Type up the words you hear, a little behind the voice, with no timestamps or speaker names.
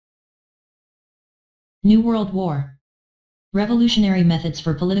New World War. Revolutionary methods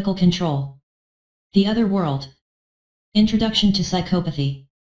for political control. The Other World. Introduction to Psychopathy.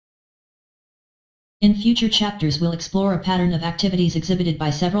 In future chapters we'll explore a pattern of activities exhibited by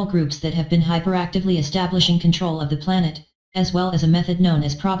several groups that have been hyperactively establishing control of the planet, as well as a method known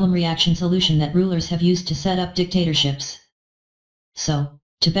as problem reaction solution that rulers have used to set up dictatorships. So,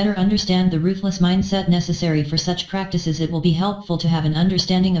 to better understand the ruthless mindset necessary for such practices, it will be helpful to have an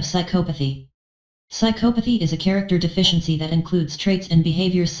understanding of psychopathy. Psychopathy is a character deficiency that includes traits and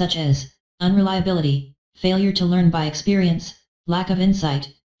behaviors such as unreliability, failure to learn by experience, lack of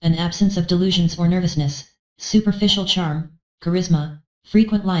insight, an absence of delusions or nervousness, superficial charm, charisma,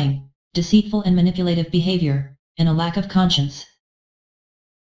 frequent lying, deceitful and manipulative behavior, and a lack of conscience.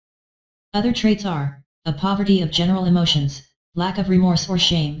 Other traits are a poverty of general emotions, lack of remorse or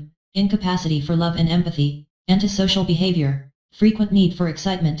shame, incapacity for love and empathy, antisocial behavior, frequent need for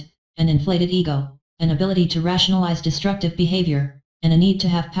excitement, an inflated ego, an ability to rationalize destructive behavior, and a need to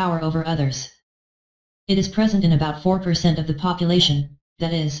have power over others. It is present in about 4% of the population,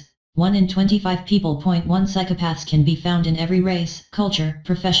 that is, 1 in 25 people. 1 Psychopaths can be found in every race, culture,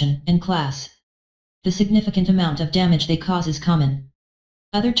 profession, and class. The significant amount of damage they cause is common.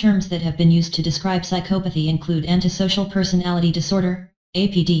 Other terms that have been used to describe psychopathy include antisocial personality disorder,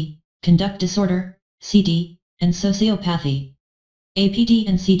 APD, conduct disorder, CD, and sociopathy. APD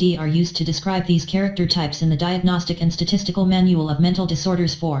and CD are used to describe these character types in the Diagnostic and Statistical Manual of Mental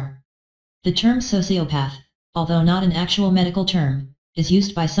Disorders 4. The term sociopath, although not an actual medical term, is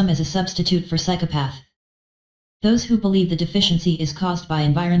used by some as a substitute for psychopath. Those who believe the deficiency is caused by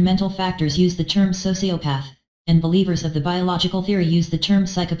environmental factors use the term sociopath, and believers of the biological theory use the term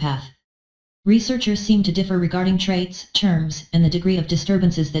psychopath. Researchers seem to differ regarding traits, terms, and the degree of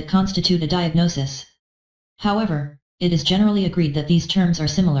disturbances that constitute a diagnosis. However, it is generally agreed that these terms are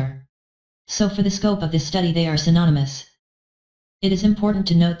similar. So for the scope of this study they are synonymous. It is important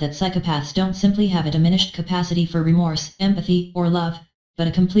to note that psychopaths don't simply have a diminished capacity for remorse, empathy, or love, but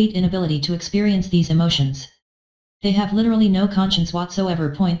a complete inability to experience these emotions. They have literally no conscience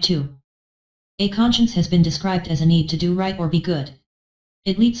whatsoever. Point 2. A conscience has been described as a need to do right or be good.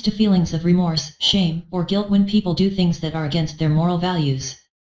 It leads to feelings of remorse, shame, or guilt when people do things that are against their moral values.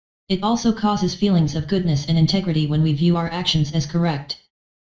 It also causes feelings of goodness and integrity when we view our actions as correct.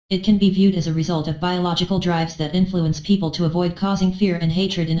 It can be viewed as a result of biological drives that influence people to avoid causing fear and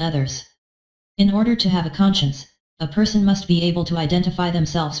hatred in others. In order to have a conscience, a person must be able to identify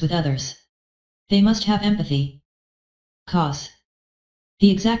themselves with others. They must have empathy. Cause. The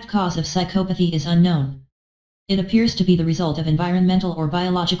exact cause of psychopathy is unknown. It appears to be the result of environmental or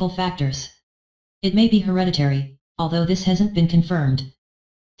biological factors. It may be hereditary, although this hasn't been confirmed.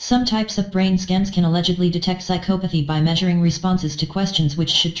 Some types of brain scans can allegedly detect psychopathy by measuring responses to questions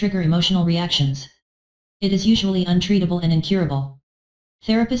which should trigger emotional reactions. It is usually untreatable and incurable.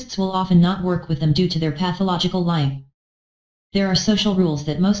 Therapists will often not work with them due to their pathological lying. There are social rules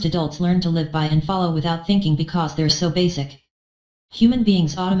that most adults learn to live by and follow without thinking because they're so basic. Human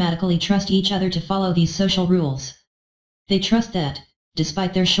beings automatically trust each other to follow these social rules. They trust that,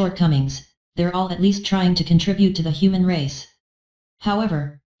 despite their shortcomings, they're all at least trying to contribute to the human race.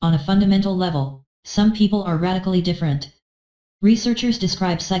 However, on a fundamental level, some people are radically different. Researchers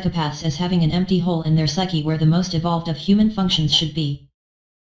describe psychopaths as having an empty hole in their psyche where the most evolved of human functions should be.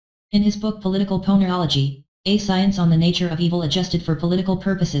 In his book Political Ponerology, A Science on the Nature of Evil Adjusted for Political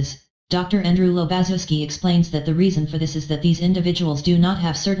Purposes, Dr. Andrew Lobazowski explains that the reason for this is that these individuals do not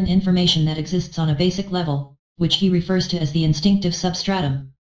have certain information that exists on a basic level, which he refers to as the instinctive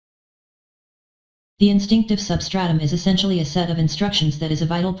substratum. The instinctive substratum is essentially a set of instructions that is a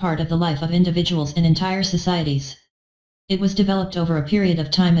vital part of the life of individuals and entire societies. It was developed over a period of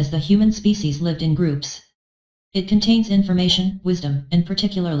time as the human species lived in groups. It contains information, wisdom, and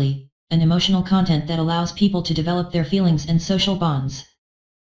particularly, an emotional content that allows people to develop their feelings and social bonds.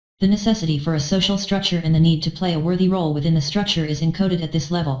 The necessity for a social structure and the need to play a worthy role within the structure is encoded at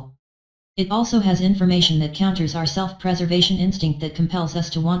this level. It also has information that counters our self-preservation instinct that compels us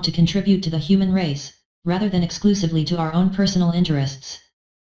to want to contribute to the human race, rather than exclusively to our own personal interests.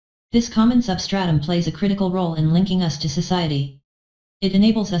 This common substratum plays a critical role in linking us to society. It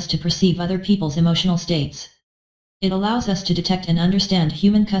enables us to perceive other people's emotional states. It allows us to detect and understand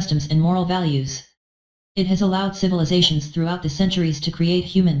human customs and moral values. It has allowed civilizations throughout the centuries to create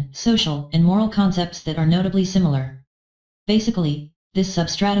human, social, and moral concepts that are notably similar. Basically, this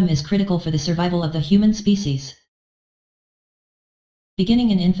substratum is critical for the survival of the human species.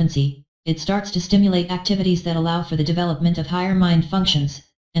 Beginning in infancy, it starts to stimulate activities that allow for the development of higher mind functions,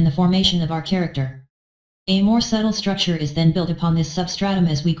 and the formation of our character. A more subtle structure is then built upon this substratum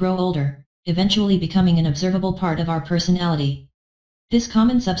as we grow older, eventually becoming an observable part of our personality. This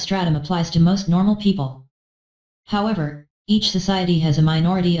common substratum applies to most normal people. However, each society has a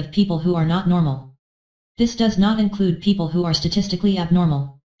minority of people who are not normal. This does not include people who are statistically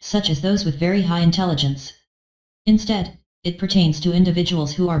abnormal, such as those with very high intelligence. Instead, it pertains to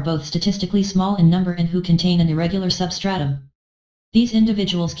individuals who are both statistically small in number and who contain an irregular substratum. These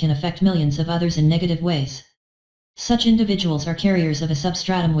individuals can affect millions of others in negative ways. Such individuals are carriers of a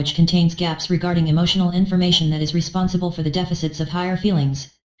substratum which contains gaps regarding emotional information that is responsible for the deficits of higher feelings,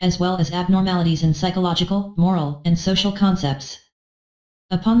 as well as abnormalities in psychological, moral, and social concepts.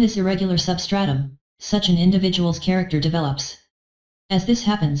 Upon this irregular substratum, such an individual's character develops. As this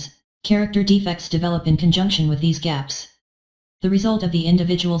happens, character defects develop in conjunction with these gaps. The result of the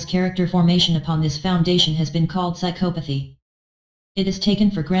individual's character formation upon this foundation has been called psychopathy. It is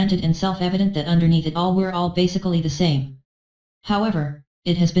taken for granted and self-evident that underneath it all we're all basically the same. However,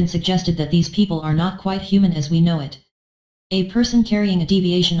 it has been suggested that these people are not quite human as we know it. A person carrying a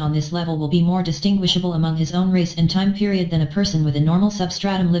deviation on this level will be more distinguishable among his own race and time period than a person with a normal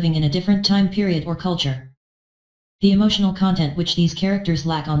substratum living in a different time period or culture. The emotional content which these characters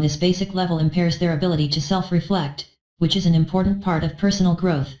lack on this basic level impairs their ability to self-reflect, which is an important part of personal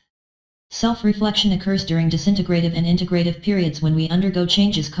growth. Self-reflection occurs during disintegrative and integrative periods when we undergo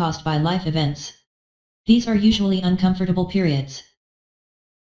changes caused by life events. These are usually uncomfortable periods.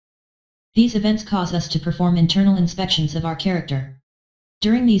 These events cause us to perform internal inspections of our character.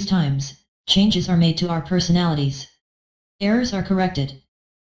 During these times, changes are made to our personalities. Errors are corrected.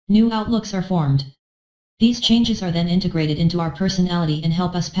 New outlooks are formed. These changes are then integrated into our personality and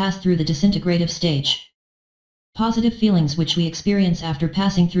help us pass through the disintegrative stage. Positive feelings which we experience after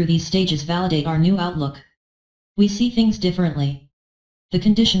passing through these stages validate our new outlook. We see things differently. The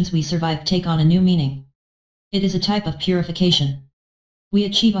conditions we survive take on a new meaning. It is a type of purification. We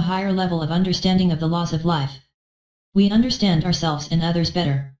achieve a higher level of understanding of the laws of life. We understand ourselves and others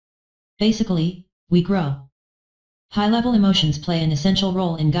better. Basically, we grow. High-level emotions play an essential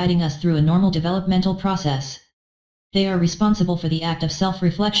role in guiding us through a normal developmental process. They are responsible for the act of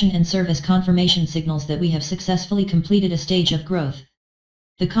self-reflection and serve as confirmation signals that we have successfully completed a stage of growth.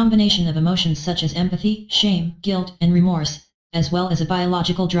 The combination of emotions such as empathy, shame, guilt, and remorse, as well as a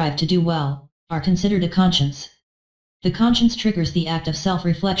biological drive to do well, are considered a conscience. The conscience triggers the act of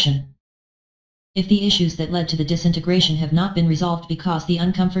self-reflection. If the issues that led to the disintegration have not been resolved because the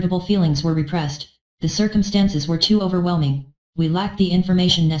uncomfortable feelings were repressed, the circumstances were too overwhelming, we lacked the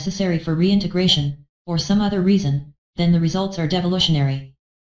information necessary for reintegration, or some other reason, then the results are devolutionary.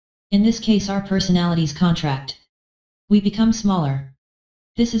 In this case our personalities contract. We become smaller.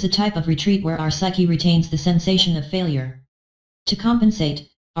 This is a type of retreat where our psyche retains the sensation of failure. To compensate,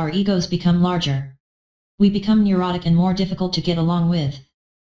 our egos become larger. We become neurotic and more difficult to get along with.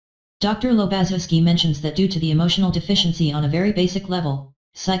 Dr. Lobazowski mentions that due to the emotional deficiency on a very basic level,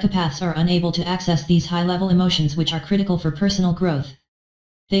 psychopaths are unable to access these high-level emotions which are critical for personal growth.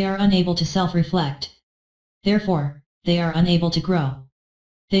 They are unable to self-reflect. Therefore, they are unable to grow.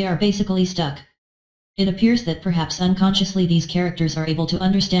 They are basically stuck. It appears that perhaps unconsciously these characters are able to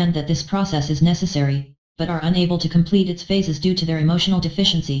understand that this process is necessary, but are unable to complete its phases due to their emotional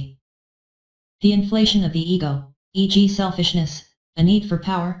deficiency. The inflation of the ego, e.g. selfishness, a need for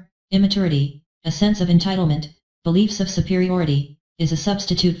power, immaturity, a sense of entitlement, beliefs of superiority, is a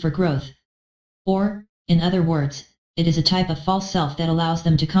substitute for growth. Or, in other words, it is a type of false self that allows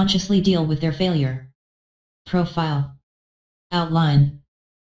them to consciously deal with their failure. Profile. Outline.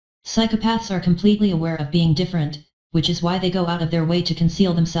 Psychopaths are completely aware of being different, which is why they go out of their way to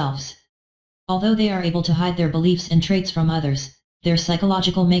conceal themselves. Although they are able to hide their beliefs and traits from others, their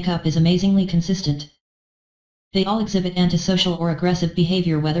psychological makeup is amazingly consistent. They all exhibit antisocial or aggressive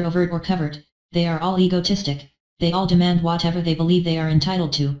behavior whether overt or covert, they are all egotistic, they all demand whatever they believe they are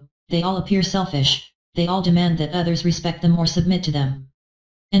entitled to, they all appear selfish, they all demand that others respect them or submit to them.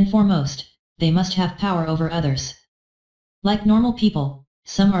 And foremost, they must have power over others. Like normal people,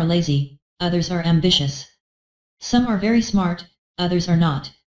 some are lazy, others are ambitious. Some are very smart, others are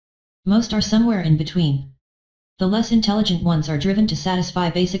not. Most are somewhere in between. The less intelligent ones are driven to satisfy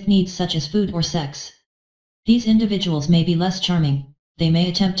basic needs such as food or sex. These individuals may be less charming, they may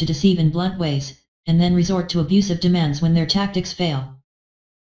attempt to deceive in blunt ways, and then resort to abusive demands when their tactics fail.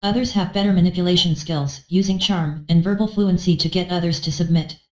 Others have better manipulation skills, using charm and verbal fluency to get others to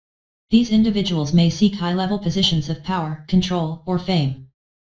submit. These individuals may seek high-level positions of power, control, or fame.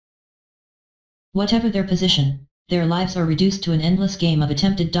 Whatever their position, their lives are reduced to an endless game of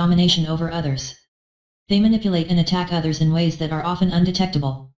attempted domination over others. They manipulate and attack others in ways that are often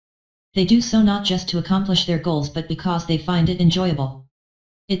undetectable. They do so not just to accomplish their goals but because they find it enjoyable.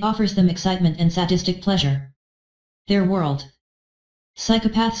 It offers them excitement and sadistic pleasure. Their world.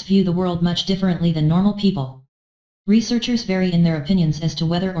 Psychopaths view the world much differently than normal people. Researchers vary in their opinions as to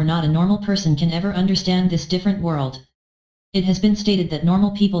whether or not a normal person can ever understand this different world. It has been stated that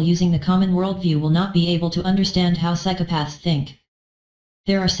normal people using the common worldview will not be able to understand how psychopaths think.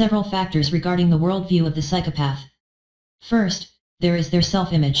 There are several factors regarding the worldview of the psychopath. First, there is their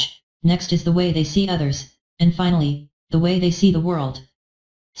self-image, next is the way they see others, and finally, the way they see the world.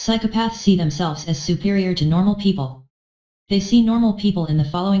 Psychopaths see themselves as superior to normal people. They see normal people in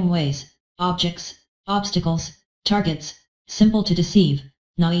the following ways: objects, obstacles, targets, simple to deceive,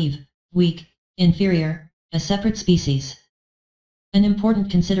 naive, weak, inferior, a separate species. An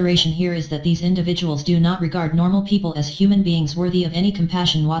important consideration here is that these individuals do not regard normal people as human beings worthy of any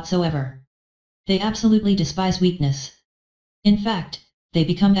compassion whatsoever. They absolutely despise weakness. In fact, they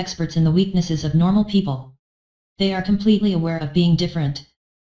become experts in the weaknesses of normal people. They are completely aware of being different.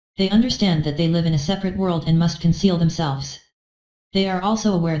 They understand that they live in a separate world and must conceal themselves. They are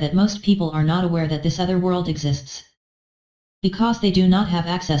also aware that most people are not aware that this other world exists. Because they do not have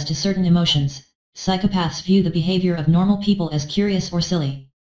access to certain emotions, psychopaths view the behavior of normal people as curious or silly.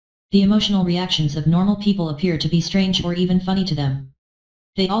 The emotional reactions of normal people appear to be strange or even funny to them.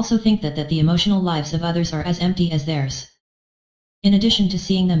 They also think that the emotional lives of others are as empty as theirs. In addition to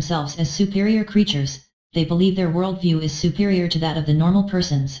seeing themselves as superior creatures, they believe their worldview is superior to that of the normal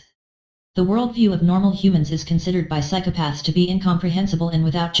persons. The worldview of normal humans is considered by psychopaths to be incomprehensible and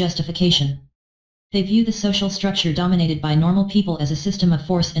without justification. They view the social structure dominated by normal people as a system of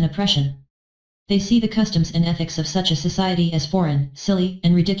force and oppression. They see the customs and ethics of such a society as foreign, silly,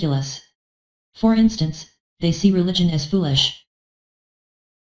 and ridiculous. For instance, they see religion as foolish.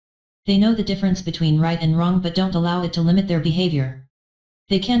 They know the difference between right and wrong but don't allow it to limit their behavior.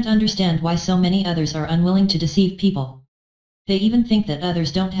 They can't understand why so many others are unwilling to deceive people. They even think that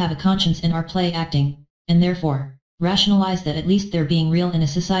others don't have a conscience and are play acting, and therefore, rationalize that at least they're being real in a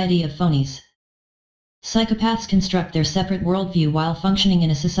society of phonies. Psychopaths construct their separate worldview while functioning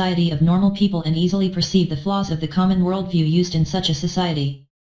in a society of normal people and easily perceive the flaws of the common worldview used in such a society.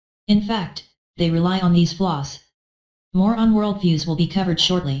 In fact, they rely on these flaws. More on worldviews will be covered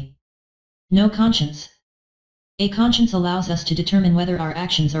shortly. No conscience. A conscience allows us to determine whether our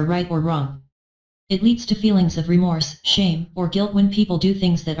actions are right or wrong. It leads to feelings of remorse, shame, or guilt when people do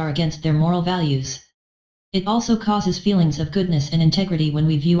things that are against their moral values. It also causes feelings of goodness and integrity when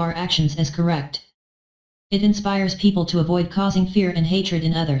we view our actions as correct. It inspires people to avoid causing fear and hatred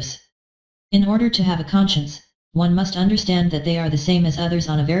in others. In order to have a conscience, one must understand that they are the same as others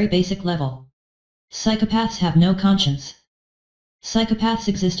on a very basic level. Psychopaths have no conscience. Psychopaths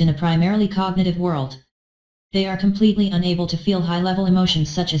exist in a primarily cognitive world. They are completely unable to feel high-level emotions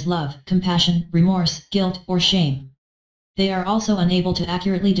such as love, compassion, remorse, guilt, or shame. They are also unable to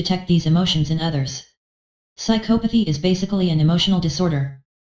accurately detect these emotions in others. Psychopathy is basically an emotional disorder.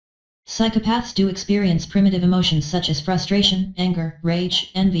 Psychopaths do experience primitive emotions such as frustration, anger, rage,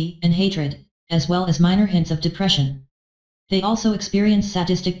 envy, and hatred, as well as minor hints of depression. They also experience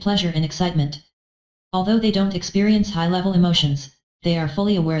sadistic pleasure and excitement. Although they don't experience high-level emotions, they are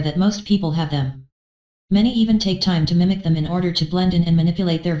fully aware that most people have them. Many even take time to mimic them in order to blend in and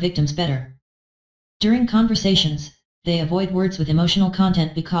manipulate their victims better. During conversations, they avoid words with emotional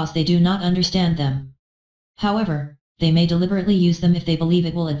content because they do not understand them. However, they may deliberately use them if they believe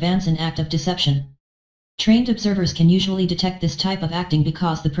it will advance an act of deception. Trained observers can usually detect this type of acting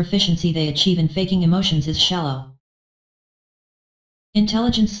because the proficiency they achieve in faking emotions is shallow.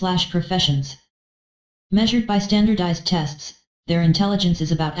 Intelligence/professions. Measured by standardized tests, their intelligence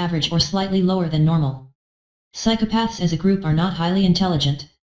is about average or slightly lower than normal. Psychopaths as a group are not highly intelligent.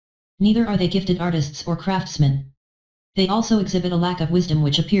 Neither are they gifted artists or craftsmen. They also exhibit a lack of wisdom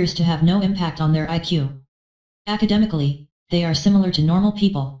which appears to have no impact on their IQ. Academically, they are similar to normal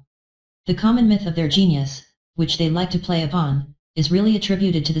people. The common myth of their genius, which they like to play upon, is really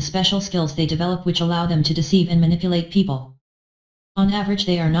attributed to the special skills they develop which allow them to deceive and manipulate people. On average,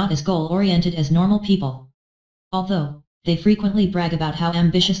 they are not as goal-oriented as normal people. Although, they frequently brag about how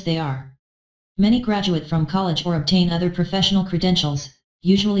ambitious they are. Many graduate from college or obtain other professional credentials,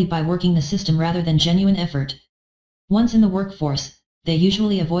 usually by working the system rather than genuine effort. Once in the workforce, they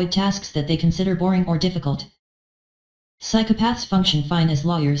usually avoid tasks that they consider boring or difficult. Psychopaths function fine as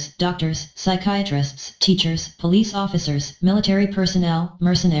lawyers, doctors, psychiatrists, teachers, police officers, military personnel,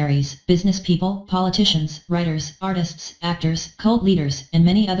 mercenaries, business people, politicians, writers, artists, actors, cult leaders, and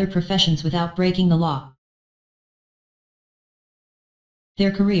many other professions without breaking the law.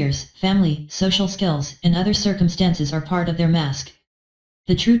 Their careers, family, social skills, and other circumstances are part of their mask.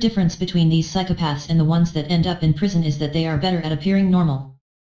 The true difference between these psychopaths and the ones that end up in prison is that they are better at appearing normal.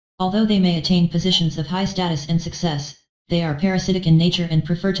 Although they may attain positions of high status and success, they are parasitic in nature and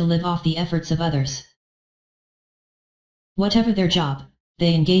prefer to live off the efforts of others. Whatever their job,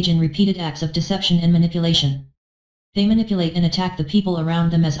 they engage in repeated acts of deception and manipulation. They manipulate and attack the people around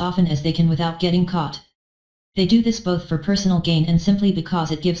them as often as they can without getting caught. They do this both for personal gain and simply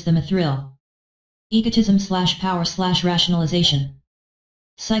because it gives them a thrill. Egotism/power/rationalization.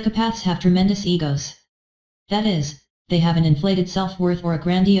 Psychopaths have tremendous egos. That is, they have an inflated self-worth or a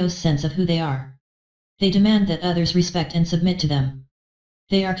grandiose sense of who they are. They demand that others respect and submit to them.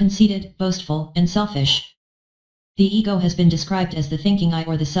 They are conceited, boastful, and selfish. The ego has been described as the thinking I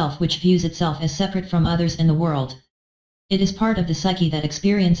or the self which views itself as separate from others and the world. It is part of the psyche that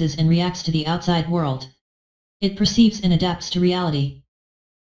experiences and reacts to the outside world. It perceives and adapts to reality.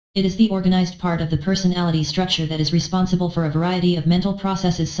 It is the organized part of the personality structure that is responsible for a variety of mental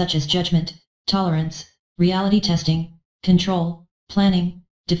processes such as judgment, tolerance, reality testing, control, planning,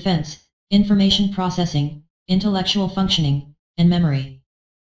 defense, information processing, intellectual functioning, and memory.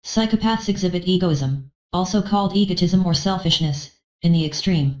 Psychopaths exhibit egoism, also called egotism or selfishness, in the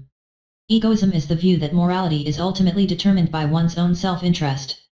extreme. Egoism is the view that morality is ultimately determined by one's own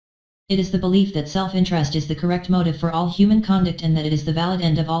self-interest. It is the belief that self-interest is the correct motive for all human conduct and that it is the valid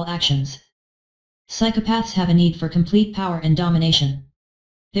end of all actions. Psychopaths have a need for complete power and domination.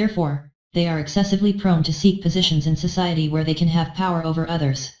 Therefore, they are excessively prone to seek positions in society where they can have power over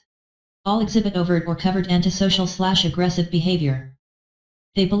others. All exhibit overt or covert antisocial/aggressive behavior.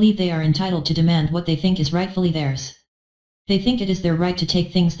 They believe they are entitled to demand what they think is rightfully theirs. They think it is their right to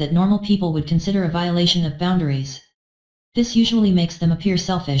take things that normal people would consider a violation of boundaries. This usually makes them appear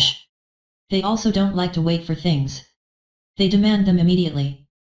selfish. They also don't like to wait for things. They demand them immediately.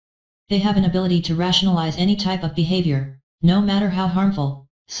 They have an ability to rationalize any type of behavior, no matter how harmful,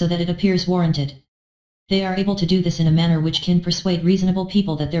 so that it appears warranted. They are able to do this in a manner which can persuade reasonable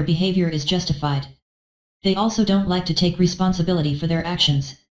people that their behavior is justified. They also don't like to take responsibility for their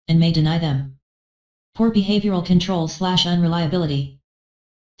actions, and may deny them. Poor behavioral control/unreliability.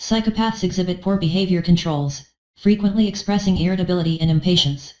 Psychopaths exhibit poor behavior controls, frequently expressing irritability and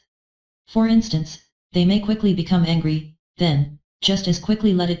impatience. For instance, they may quickly become angry, then, just as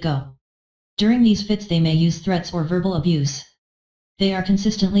quickly let it go. During these fits they may use threats or verbal abuse. They are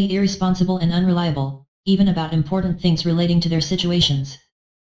consistently irresponsible and unreliable, even about important things relating to their situations.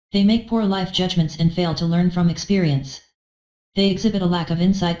 They make poor life judgments and fail to learn from experience. They exhibit a lack of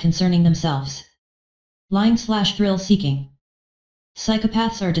insight concerning themselves. Lying/thrill-seeking.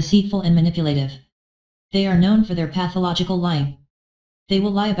 Psychopaths are deceitful and manipulative. They are known for their pathological lying. They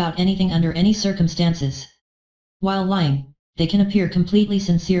will lie about anything under any circumstances. While lying, they can appear completely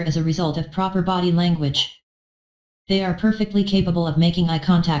sincere as a result of proper body language. They are perfectly capable of making eye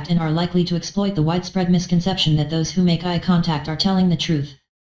contact and are likely to exploit the widespread misconception that those who make eye contact are telling the truth.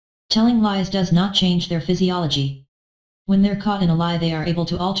 Telling lies does not change their physiology. When they're caught in a lie, they are able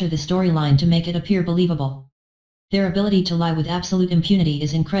to alter the storyline to make it appear believable. Their ability to lie with absolute impunity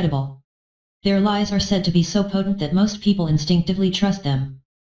is incredible. Their lies are said to be so potent that most people instinctively trust them.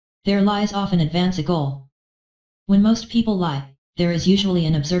 Their lies often advance a goal. When most people lie, there is usually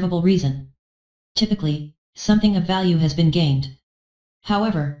an observable reason. Typically, something of value has been gained.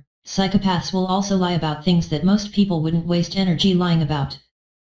 However, psychopaths will also lie about things that most people wouldn't waste energy lying about.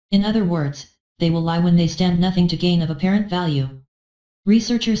 In other words, they will lie when they stand nothing to gain of apparent value.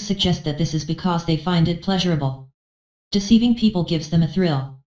 Researchers suggest that this is because they find it pleasurable. Deceiving people gives them a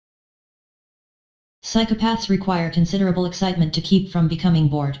thrill. Psychopaths require considerable excitement to keep from becoming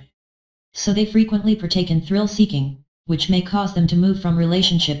bored. So they frequently partake in thrill-seeking, which may cause them to move from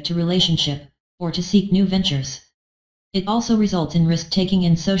relationship to relationship, or to seek new ventures. It also results in risk-taking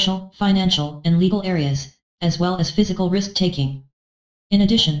in social, financial, and legal areas, as well as physical risk-taking. In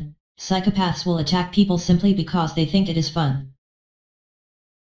addition, psychopaths will attack people simply because they think it is fun.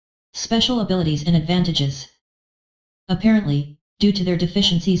 Special abilities and advantages. Apparently, due to their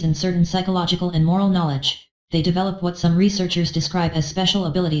deficiencies in certain psychological and moral knowledge, they develop what some researchers describe as special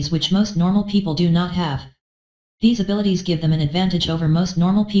abilities which most normal people do not have. These abilities give them an advantage over most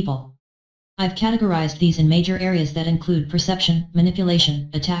normal people. I've categorized these in major areas that include perception, manipulation,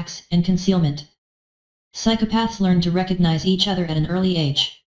 attacks, and concealment. Psychopaths learn to recognize each other at an early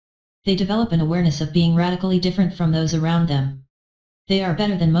age. They develop an awareness of being radically different from those around them. They are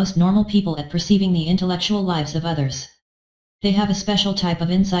better than most normal people at perceiving the intellectual lives of others. They have a special type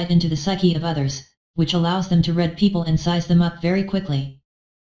of insight into the psyche of others, which allows them to read people and size them up very quickly.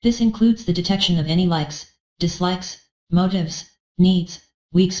 This includes the detection of any likes, dislikes, motives, needs,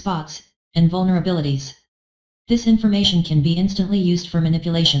 weak spots, and vulnerabilities. This information can be instantly used for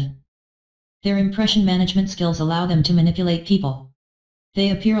manipulation. Their impression management skills allow them to manipulate people. They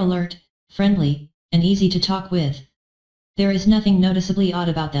appear alert, friendly, and easy to talk with. There is nothing noticeably odd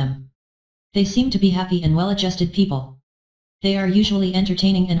about them. They seem to be happy and well-adjusted people. They are usually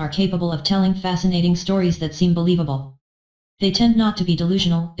entertaining and are capable of telling fascinating stories that seem believable. They tend not to be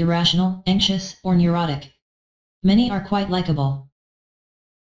delusional, irrational, anxious, or neurotic. Many are quite likable.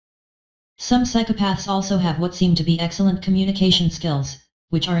 Some psychopaths also have what seem to be excellent communication skills,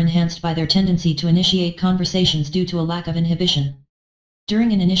 which are enhanced by their tendency to initiate conversations due to a lack of inhibition.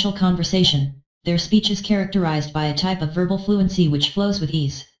 During an initial conversation, their speech is characterized by a type of verbal fluency which flows with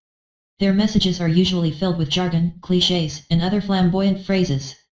ease. Their messages are usually filled with jargon, clichés, and other flamboyant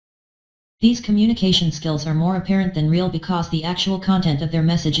phrases. These communication skills are more apparent than real because the actual content of their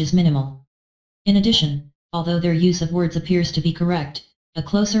message is minimal. In addition, although their use of words appears to be correct, a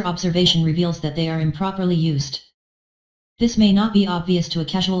closer observation reveals that they are improperly used. This may not be obvious to a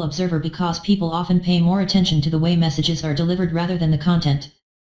casual observer because people often pay more attention to the way messages are delivered rather than the content.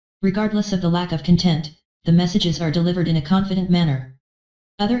 Regardless of the lack of content, the messages are delivered in a confident manner.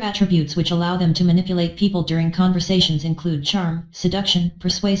 Other attributes which allow them to manipulate people during conversations include charm, seduction,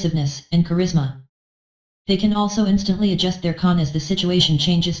 persuasiveness, and charisma. They can also instantly adjust their con as the situation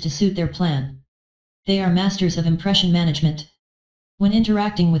changes to suit their plan. They are masters of impression management. When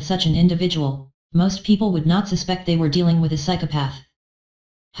interacting with such an individual, most people would not suspect they were dealing with a psychopath.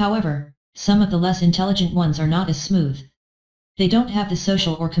 However, some of the less intelligent ones are not as smooth. They don't have the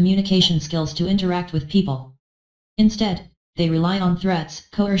social or communication skills to interact with people. Instead, they rely on threats,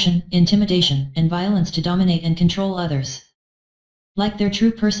 coercion, intimidation, and violence to dominate and control others. Like their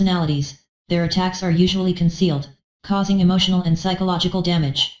true personalities, their attacks are usually concealed, causing emotional and psychological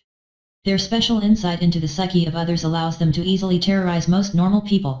damage. Their special insight into the psyche of others allows them to easily terrorize most normal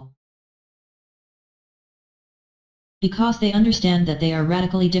people. Because they understand that they are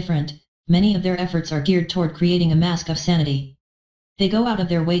radically different, many of their efforts are geared toward creating a mask of sanity. They go out of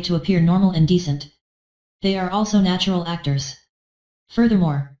their way to appear normal and decent. They are also natural actors.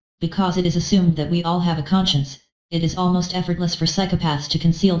 Furthermore, because it is assumed that we all have a conscience, it is almost effortless for psychopaths to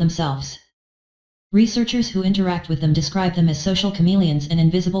conceal themselves. Researchers who interact with them describe them as social chameleons and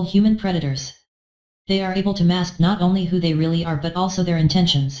invisible human predators. They are able to mask not only who they really are but also their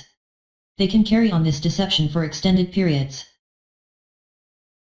intentions. They can carry on this deception for extended periods.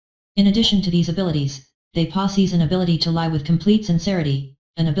 In addition to these abilities, they possess an ability to lie with complete sincerity,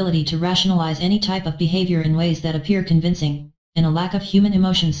 an ability to rationalize any type of behavior in ways that appear convincing, and a lack of human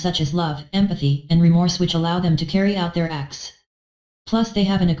emotions such as love, empathy, and remorse which allow them to carry out their acts. Plus they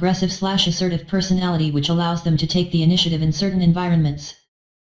have an aggressive/assertive personality which allows them to take the initiative in certain environments.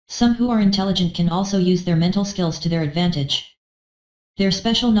 Some who are intelligent can also use their mental skills to their advantage. Their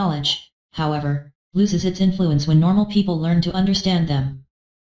special knowledge, however, loses its influence when normal people learn to understand them.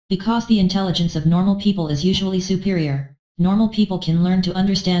 Because the intelligence of normal people is usually superior, normal people can learn to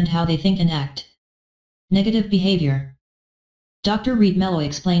understand how they think and act. Negative behavior. Dr. Reed Melloy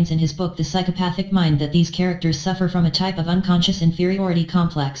explains in his book The Psychopathic Mind that these characters suffer from a type of unconscious inferiority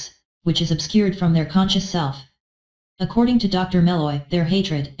complex, which is obscured from their conscious self. According to Dr. Melloy, their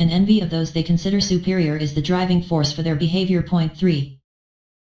hatred and envy of those they consider superior is the driving force for their behavior. Point 3.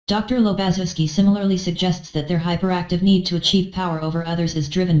 Dr. Lobazowski similarly suggests that their hyperactive need to achieve power over others is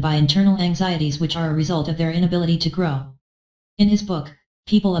driven by internal anxieties which are a result of their inability to grow. In his book,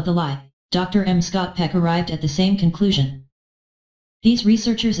 People of the Lie, Dr. M. Scott Peck arrived at the same conclusion. These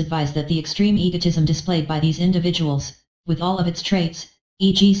researchers advise that the extreme egotism displayed by these individuals, with all of its traits,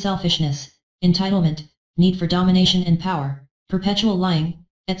 e.g. selfishness, entitlement, need for domination and power, perpetual lying,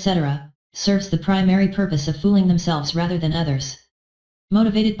 etc., serves the primary purpose of fooling themselves rather than others.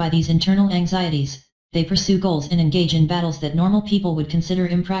 Motivated by these internal anxieties, they pursue goals and engage in battles that normal people would consider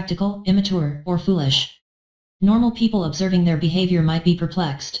impractical, immature, or foolish. Normal people observing their behavior might be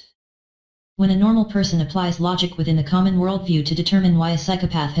perplexed. When a normal person applies logic within the common worldview to determine why a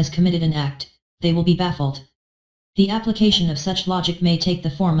psychopath has committed an act, they will be baffled. The application of such logic may take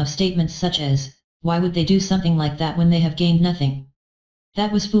the form of statements such as, "Why would they do something like that when they have gained nothing?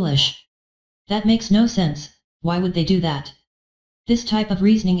 That was foolish. That makes no sense, why would they do that?" This type of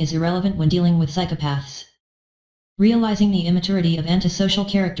reasoning is irrelevant when dealing with psychopaths. Realizing the immaturity of antisocial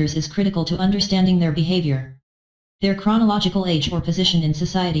characters is critical to understanding their behavior. Their chronological age or position in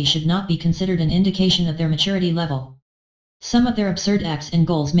society should not be considered an indication of their maturity level. Some of their absurd acts and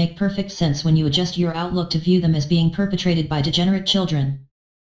goals make perfect sense when you adjust your outlook to view them as being perpetrated by degenerate children.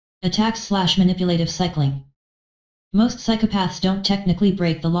 Attacks/manipulative cycling. Most psychopaths don't technically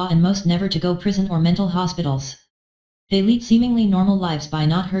break the law and most never to go prison or mental hospitals. They lead seemingly normal lives by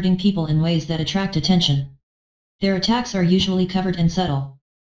not hurting people in ways that attract attention. Their attacks are usually covert and subtle.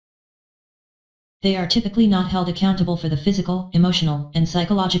 They are typically not held accountable for the physical, emotional, and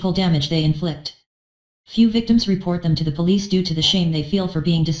psychological damage they inflict. Few victims report them to the police due to the shame they feel for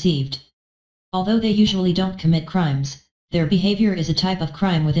being deceived. Although they usually don't commit crimes, their behavior is a type of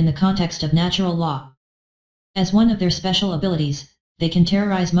crime within the context of natural law. As one of their special abilities, they can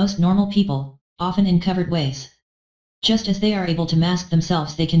terrorize most normal people, often in covert ways. Just as they are able to mask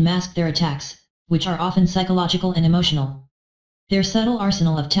themselves, they can mask their attacks, which are often psychological and emotional. Their subtle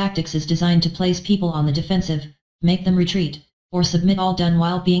arsenal of tactics is designed to place people on the defensive, make them retreat, or submit, all done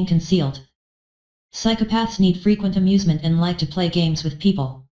while being concealed. Psychopaths need frequent amusement and like to play games with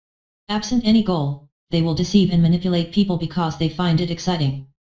people. Absent any goal, they will deceive and manipulate people because they find it exciting.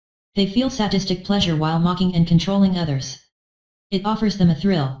 They feel sadistic pleasure while mocking and controlling others. It offers them a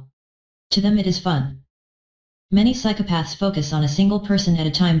thrill. To them it is fun. Many psychopaths focus on a single person at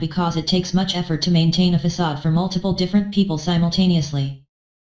a time because it takes much effort to maintain a facade for multiple different people simultaneously.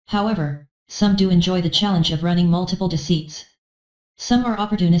 However, some do enjoy the challenge of running multiple deceits. Some are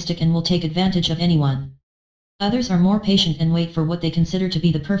opportunistic and will take advantage of anyone. Others are more patient and wait for what they consider to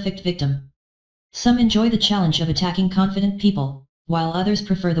be the perfect victim. Some enjoy the challenge of attacking confident people, while others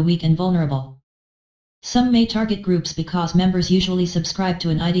prefer the weak and vulnerable. Some may target groups because members usually subscribe to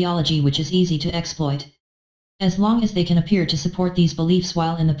an ideology which is easy to exploit. As long as they can appear to support these beliefs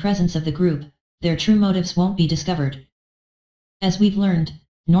while in the presence of the group, their true motives won't be discovered. As we've learned,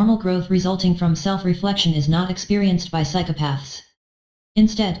 normal growth resulting from self-reflection is not experienced by psychopaths.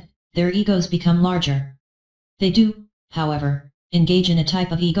 Instead, their egos become larger. They do, however, engage in a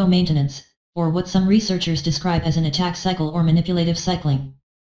type of ego maintenance, or what some researchers describe as an attack cycle or manipulative cycling.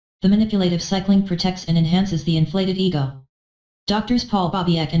 The manipulative cycling protects and enhances the inflated ego. Doctors Paul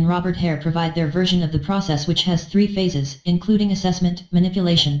Bobiek and Robert Hare provide their version of the process, which has 3 phases, including assessment,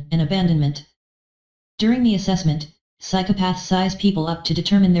 manipulation, and abandonment. During the assessment, psychopaths size people up to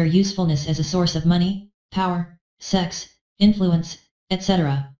determine their usefulness as a source of money, power, sex, influence,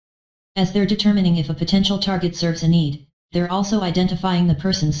 etc. As they're determining if a potential target serves a need, they're also identifying the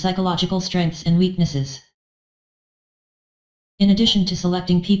person's psychological strengths and weaknesses. In addition to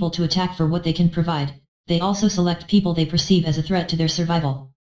selecting people to attack for what they can provide, they also select people they perceive as a threat to their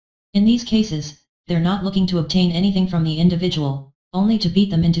survival. In these cases, they're not looking to obtain anything from the individual, only to beat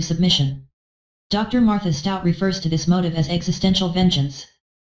them into submission. Dr. Martha Stout refers to this motive as existential vengeance.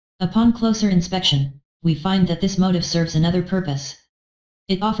 Upon closer inspection, we find that this motive serves another purpose.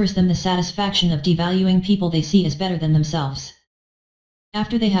 It offers them the satisfaction of devaluing people they see as better than themselves.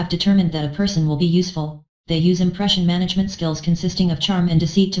 After they have determined that a person will be useful, they use impression management skills consisting of charm and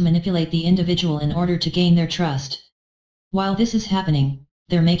deceit to manipulate the individual in order to gain their trust. While this is happening,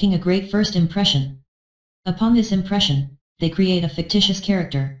 they're making a great first impression. Upon this impression, they create a fictitious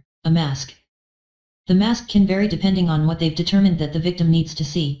character, a mask. The mask can vary depending on what they've determined that the victim needs to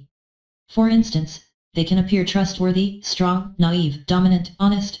see. For instance, they can appear trustworthy, strong, naive, dominant,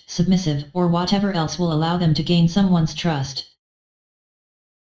 honest, submissive, or whatever else will allow them to gain someone's trust.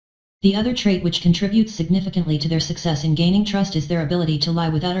 The other trait which contributes significantly to their success in gaining trust is their ability to lie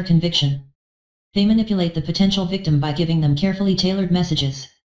with utter conviction. They manipulate the potential victim by giving them carefully tailored messages.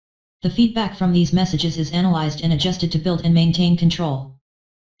 The feedback from these messages is analyzed and adjusted to build and maintain control.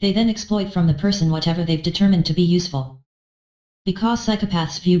 They then exploit from the person whatever they've determined to be useful. Because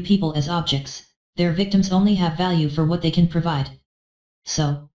psychopaths view people as objects, their victims only have value for what they can provide.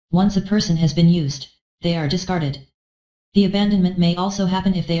 So, once a person has been used, they are discarded. The abandonment may also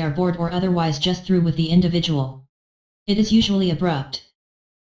happen if they are bored or otherwise just through with the individual. It is usually abrupt.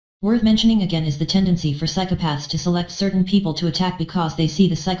 Worth mentioning again is the tendency for psychopaths to select certain people to attack because they see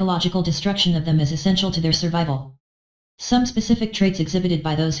the psychological destruction of them as essential to their survival. Some specific traits exhibited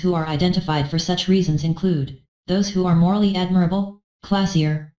by those who are identified for such reasons include those who are morally admirable,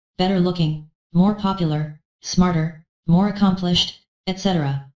 classier, better looking, more popular, smarter, more accomplished,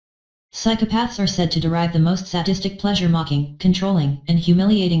 etc. Psychopaths are said to derive the most sadistic pleasure mocking, controlling, and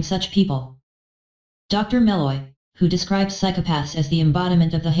humiliating such people. Dr. Meloy, who describes psychopaths as the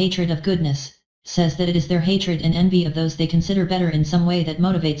embodiment of the hatred of goodness, says that it is their hatred and envy of those they consider better in some way that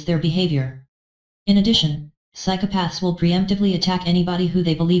motivates their behavior. In addition, psychopaths will preemptively attack anybody who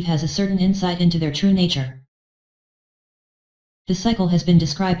they believe has a certain insight into their true nature. The cycle has been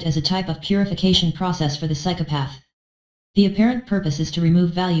described as a type of purification process for the psychopath. The apparent purpose is to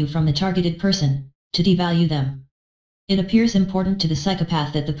remove value from the targeted person, to devalue them. It appears important to the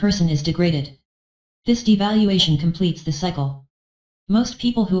psychopath that the person is degraded. This devaluation completes the cycle. Most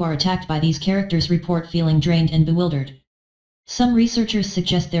people who are attacked by these characters report feeling drained and bewildered. Some researchers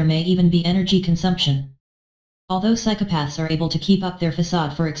suggest there may even be energy consumption. Although psychopaths are able to keep up their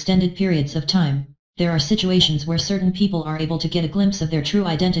facade for extended periods of time, there are situations where certain people are able to get a glimpse of their true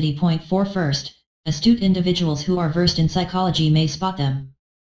identity. Point 4. First, astute individuals who are versed in psychology may spot them.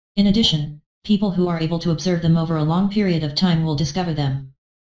 In addition, people who are able to observe them over a long period of time will discover them.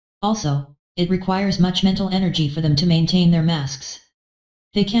 Also, it requires much mental energy for them to maintain their masks.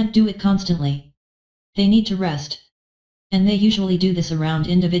 They can't do it constantly. They need to rest. And they usually do this around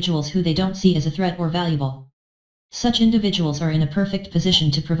individuals who they don't see as a threat or valuable. Such individuals are in a perfect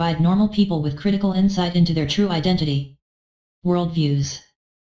position to provide normal people with critical insight into their true identity. Worldviews.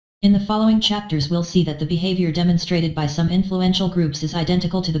 In the following chapters we'll see that the behavior demonstrated by some influential groups is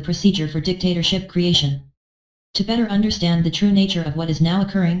identical to the procedure for dictatorship creation. To better understand the true nature of what is now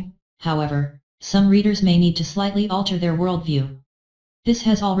occurring, however, some readers may need to slightly alter their worldview. This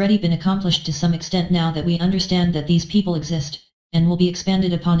has already been accomplished to some extent now that we understand that these people exist, and will be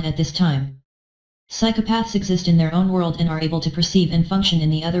expanded upon at this time. Psychopaths exist in their own world and are able to perceive and function in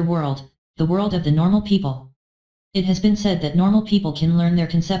the other world, the world of the normal people. It has been said that normal people can learn their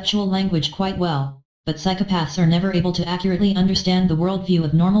conceptual language quite well, but psychopaths are never able to accurately understand the worldview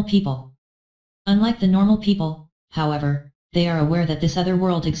of normal people. Unlike the normal people, however, they are aware that this other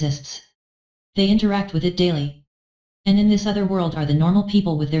world exists. They interact with it daily. And in this other world are the normal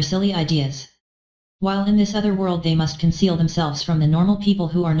people with their silly ideas. While in this other world they must conceal themselves from the normal people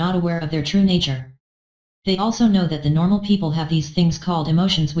who are not aware of their true nature. They also know that the normal people have these things called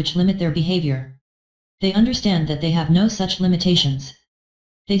emotions which limit their behavior. They understand that they have no such limitations.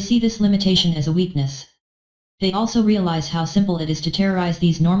 They see this limitation as a weakness. They also realize how simple it is to terrorize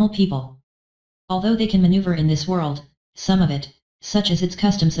these normal people. Although they can maneuver in this world, some of it, such as its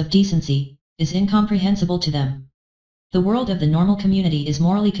customs of decency, is incomprehensible to them. The world of the normal community is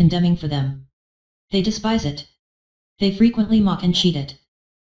morally condemning for them. They despise it. They frequently mock and cheat it.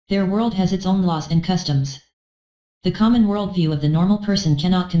 Their world has its own laws and customs. The common worldview of the normal person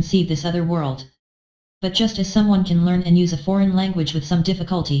cannot conceive this other world. But just as someone can learn and use a foreign language with some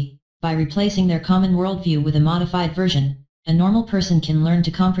difficulty, by replacing their common worldview with a modified version, a normal person can learn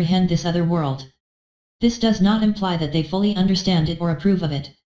to comprehend this other world. This does not imply that they fully understand it or approve of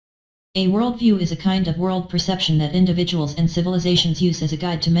it. A worldview is a kind of world perception that individuals and civilizations use as a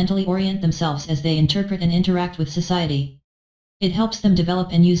guide to mentally orient themselves as they interpret and interact with society. It helps them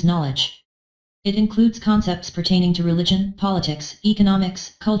develop and use knowledge. It includes concepts pertaining to religion, politics,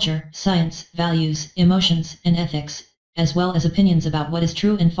 economics, culture, science, values, emotions, and ethics, as well as opinions about what is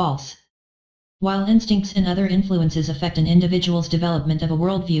true and false. While instincts and other influences affect an individual's development of a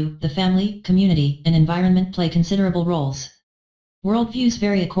worldview, the family, community, and environment play considerable roles. Worldviews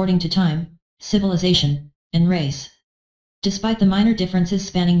vary according to time, civilization, and race. Despite the minor differences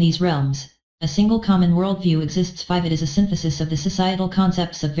spanning these realms, a single common worldview exists. It is a synthesis of the societal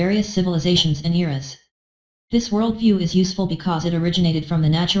concepts of various civilizations and eras. This worldview is useful because it originated from the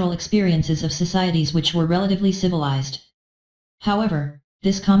natural experiences of societies which were relatively civilized. However,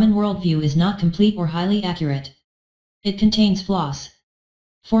 this common worldview is not complete or highly accurate. It contains flaws.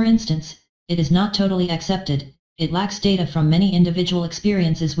 For instance, it is not totally accepted. It lacks data from many individual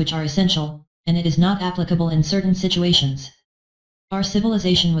experiences which are essential, and it is not applicable in certain situations. Our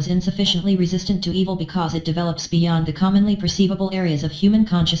civilization was insufficiently resistant to evil because it develops beyond the commonly perceivable areas of human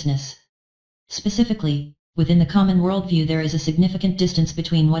consciousness. Specifically, within the common worldview there is a significant distance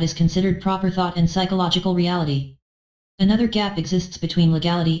between what is considered proper thought and psychological reality. Another gap exists between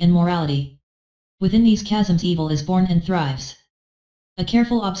legality and morality. Within these chasms evil is born and thrives. A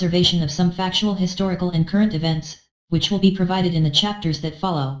careful observation of some factual, historical and current events, which will be provided in the chapters that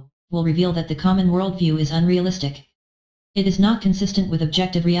follow, will reveal that the common worldview is unrealistic. It is not consistent with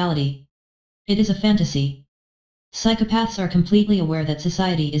objective reality. It is a fantasy. Psychopaths are completely aware that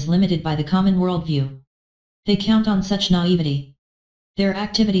society is limited by the common worldview. They count on such naivety. Their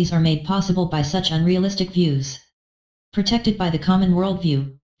activities are made possible by such unrealistic views. Protected by the common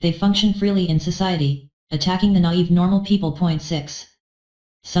worldview, they function freely in society, attacking the naive normal people. 6.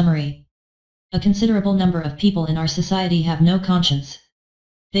 Summary. A considerable number of people in our society have no conscience.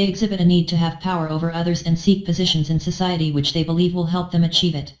 They exhibit a need to have power over others and seek positions in society which they believe will help them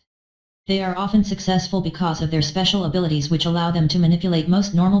achieve it. They are often successful because of their special abilities which allow them to manipulate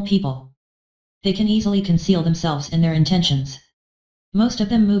most normal people. They can easily conceal themselves and their intentions. Most of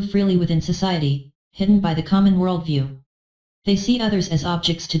them move freely within society, hidden by the common worldview. They see others as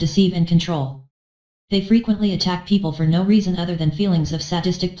objects to deceive and control. They frequently attack people for no reason other than feelings of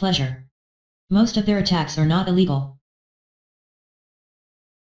sadistic pleasure. Most of their attacks are not illegal.